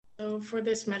So for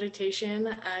this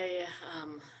meditation, I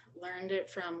learned it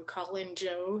from Colin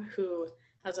Joe, who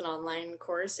has an online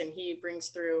course, and he brings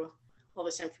through all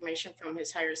this information from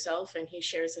his higher self, and he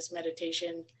shares this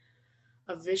meditation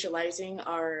of visualizing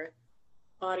our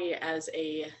body as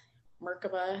a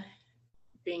Merkabah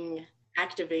being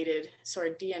activated, so our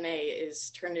DNA is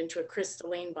turned into a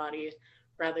crystalline body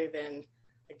rather than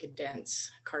like a dense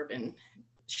carbon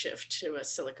shift to a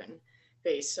silicon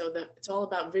base. So it's all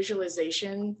about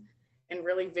visualization and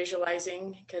really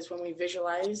visualizing, because when we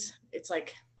visualize, it's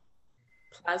like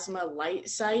plasma light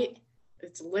sight.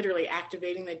 It's literally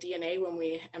activating the DNA when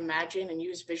we imagine and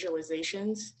use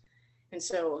visualizations. And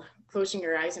so closing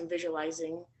your eyes and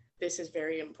visualizing this is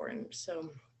very important. So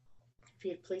if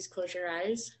you'd please close your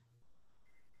eyes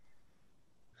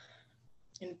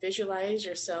and visualize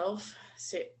yourself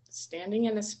standing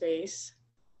in a space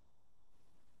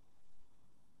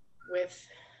with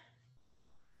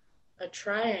a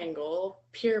triangle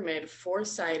pyramid,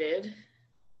 four-sided,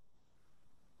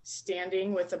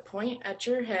 standing with a point at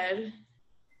your head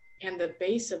and the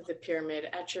base of the pyramid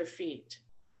at your feet,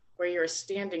 where you're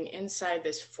standing inside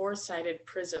this four-sided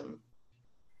prism.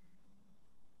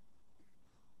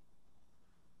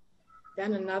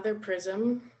 Then another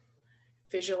prism,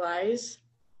 visualize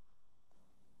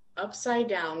upside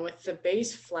down with the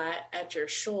base flat at your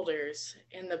shoulders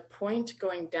and the point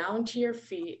going down to your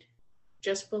feet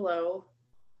just below,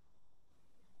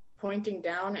 pointing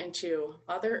down into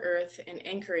Mother Earth and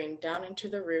anchoring down into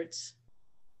the roots.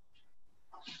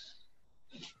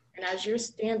 And as you're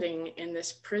standing in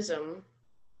this prism,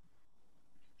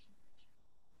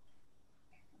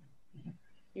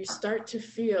 you start to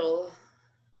feel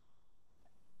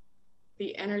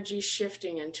the energy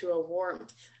shifting into a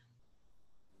warmth.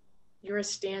 You're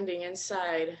standing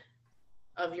inside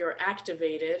of your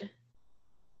activated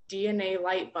DNA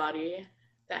light body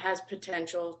that has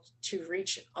potential to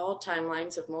reach all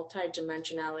timelines of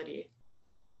multidimensionality.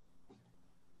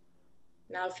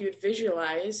 Now, if you'd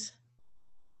visualize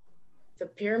the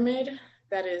pyramid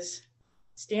that is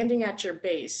standing at your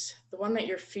base, the one that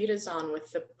your feet is on with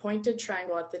the pointed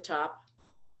triangle at the top,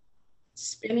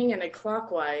 spinning in a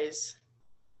clockwise,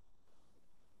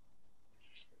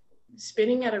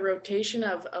 spinning at a rotation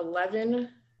of 11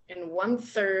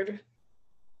 1/3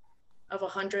 of a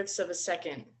hundredths of a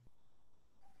second.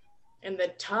 And the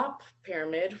top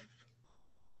pyramid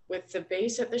with the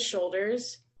base at the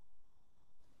shoulders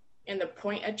and the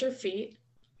point at your feet,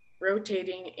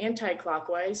 rotating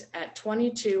anti-clockwise at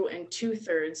 22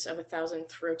 2/3 of a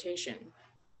thousandth rotation.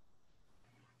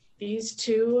 These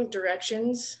two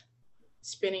directions,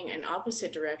 spinning in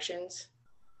opposite directions,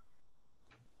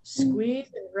 squeeze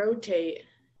and rotate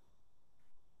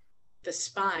the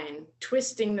spine,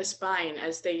 twisting the spine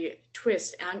as they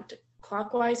twist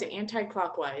clockwise and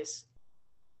anti-clockwise.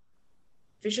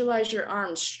 Visualize your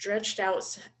arms stretched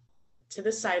out to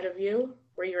the side of you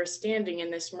where you're standing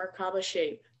in this Merkabah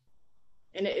shape,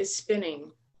 and it is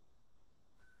spinning,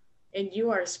 and you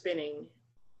are spinning,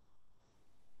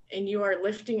 and you are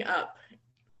lifting up.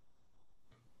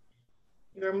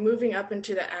 You are moving up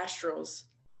into the astrals,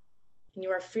 and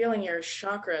you are feeling your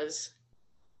chakras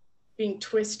being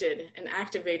twisted and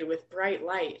activated with bright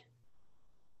light,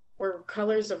 or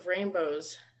colors of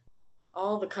rainbows,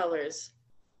 all the colors.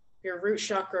 Your root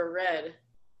chakra red,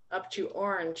 up to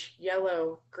orange,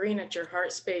 yellow, green at your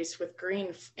heart space with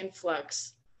green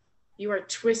influx. You are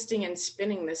twisting and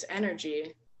spinning this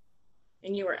energy,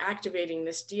 and you are activating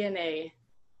this DNA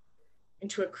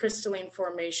into a crystalline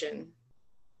formation.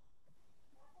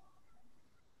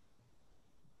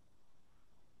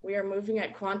 We are moving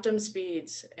at quantum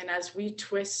speeds, and as we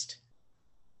twist,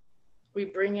 we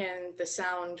bring in the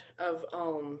sound of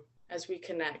Om as we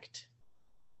connect.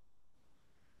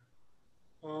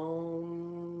 Om.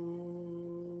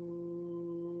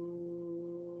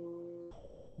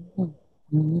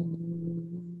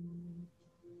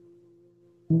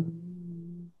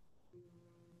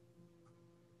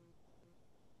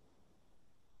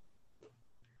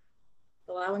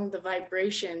 Allowing the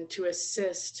vibration to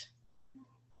assist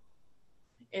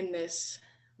in this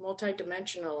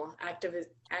multidimensional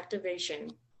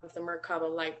activation of the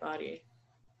Merkabah light body.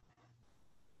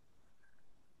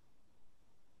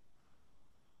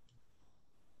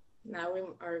 Now we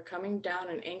are coming down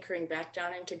and anchoring back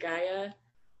down into Gaia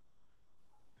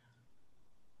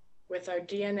with our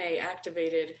DNA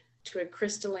activated to a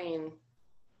crystalline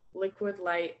liquid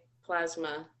light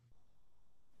plasma,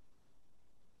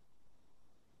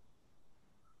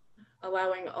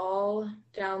 allowing all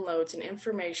downloads and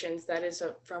information that is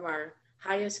from our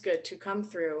highest good to come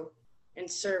through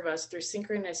and serve us through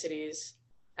synchronicities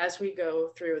as we go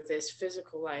through this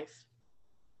physical life.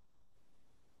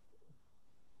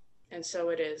 and so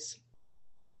it is.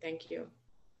 Thank you.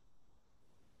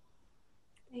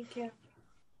 Thank you.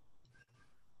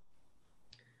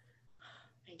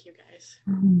 Thank you, guys.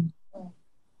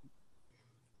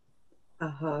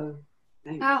 Aho.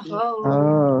 Thank you.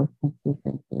 Oh,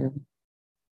 thank you.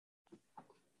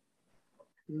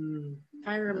 If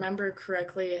I remember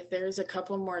correctly, there's a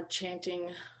couple more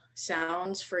chanting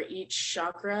sounds for each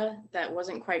chakra that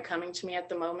wasn't quite coming to me at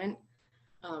the moment.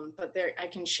 But there, I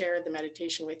can share the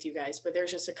meditation with you guys, but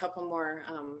there's just a couple more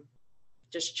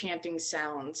just chanting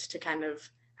sounds to kind of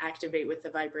activate with the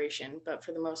vibration. But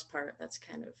for the most part, that's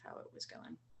kind of how it was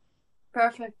going.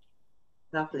 perfect.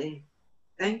 Lovely.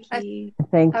 Thank you.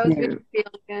 Thank I was you. really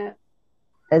feeling it.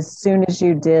 As soon as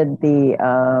you did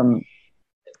the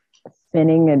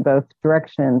spinning in both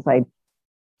directions, I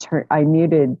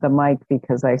muted the mic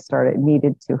because I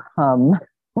needed to hum.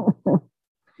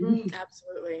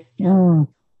 Absolutely. Yeah.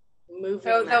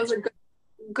 Moving. That was a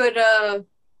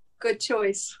good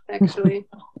choice, actually.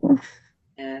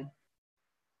 Yeah.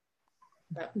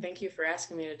 Thank you for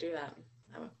asking me to do that.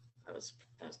 That was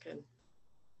good.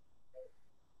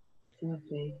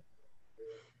 Lovely.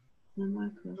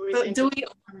 But do we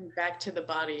coming back to the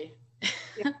body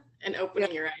and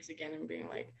opening your eyes again and being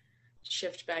like,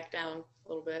 shift back down a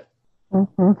little bit.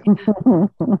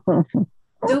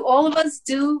 Do all of us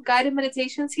do guided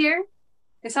meditations here?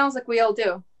 It sounds like we all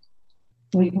do.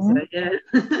 Yeah.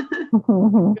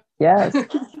 Yes.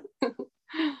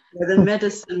 We're the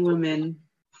medicine women.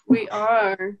 We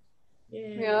are.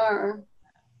 Yeah. We are.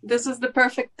 This is the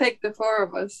perfect pick, the four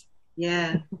of us.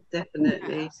 Yeah,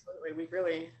 definitely. Yeah, absolutely. We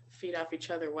really feed off each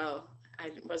other well.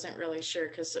 I wasn't really sure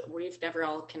because we've never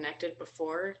all connected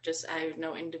before. Just I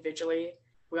know individually,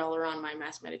 we all are on my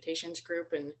mass meditations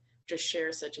group and just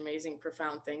share such amazing,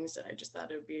 profound things that I just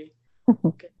thought it would be good to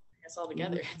bring us all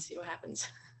together and see what happens.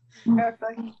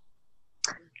 Perfect.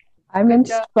 I'm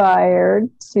inspired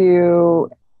to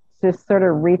just sort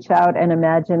of reach out and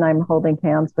imagine I'm holding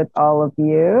hands with all of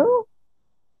you,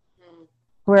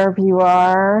 wherever you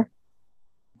are.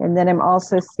 And then I'm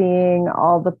also seeing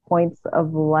all the points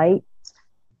of light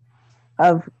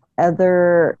of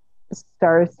other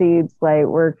starseeds, light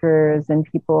workers, and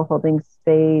people holding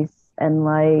space and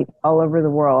light all over the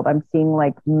world. I'm seeing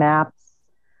like maps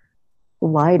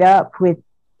light up with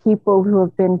people who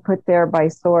have been put there by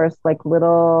source, like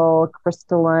little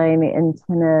crystalline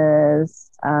antennas,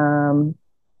 and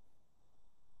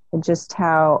just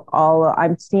how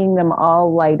I'm seeing them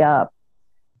all light up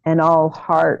and all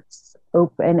hearts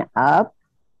open up.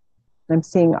 I'm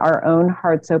seeing our own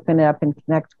hearts open up and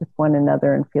connect with one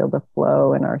another and feel the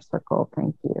flow in our circle.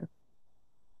 Thank you.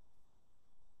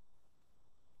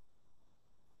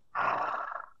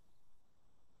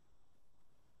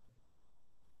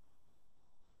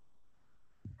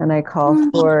 And I call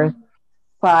for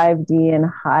 5D and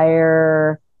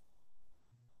higher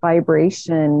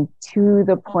vibration to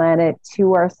the planet,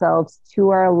 to ourselves, to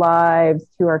our lives,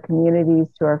 to our communities,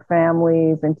 to our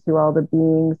families, and to all the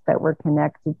beings that we're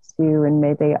connected to. And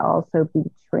may they also be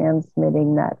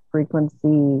transmitting that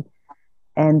frequency,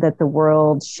 and that the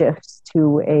world shifts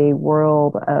to a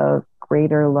world of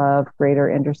greater love,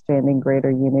 greater understanding, greater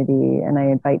unity. And I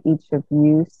invite each of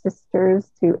you,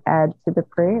 sisters, to add to the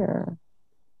prayer.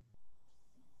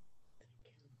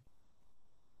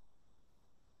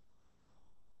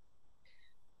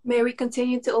 May we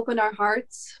continue to open our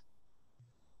hearts,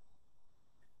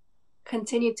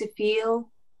 continue to feel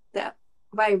that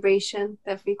vibration,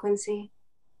 that frequency.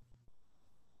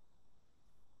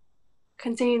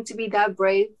 Continue to be that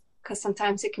brave, because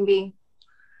sometimes it can be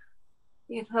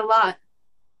a lot.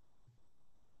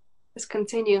 Just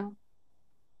continue.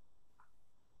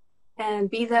 And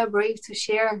be that brave to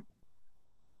share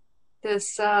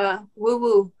this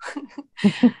woo-woo,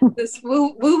 this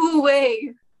woo-woo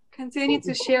way. Continue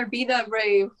to share, be that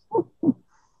brave.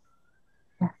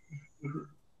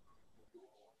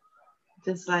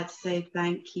 Just like to say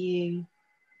thank you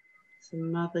to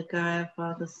Mother Gaia,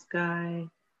 Father Sky,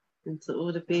 and to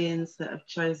all the beings that have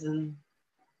chosen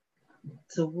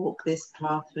to walk this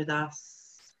path with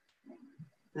us.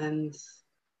 And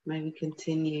may we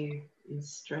continue in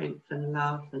strength and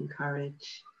love and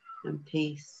courage and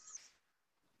peace.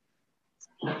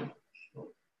 Thank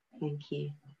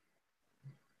you.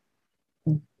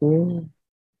 Thank you.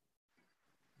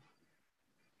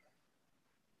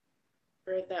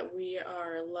 That we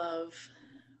are love.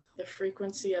 The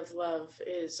frequency of love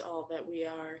is all that we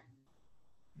are.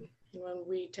 And when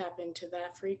we tap into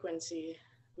that frequency,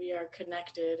 we are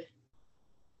connected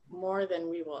more than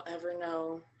we will ever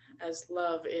know, as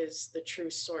love is the true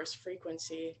source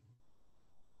frequency.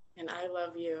 And I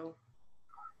love you.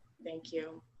 Thank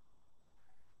you.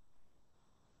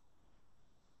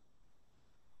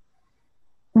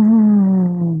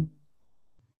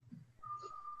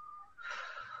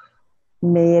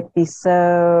 May it be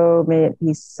so, may it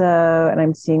be so. And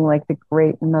I'm seeing like the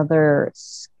Great Mother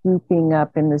scooping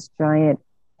up in this giant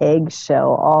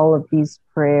eggshell all of these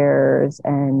prayers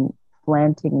and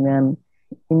planting them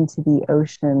into the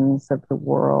oceans of the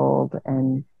world,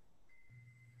 and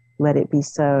let it be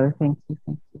so. Thank you,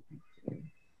 thank you, thank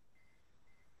you.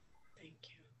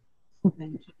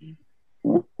 Thank you.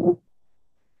 Thank you.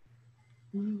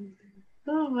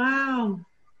 Oh, wow.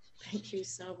 Thank you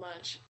so much.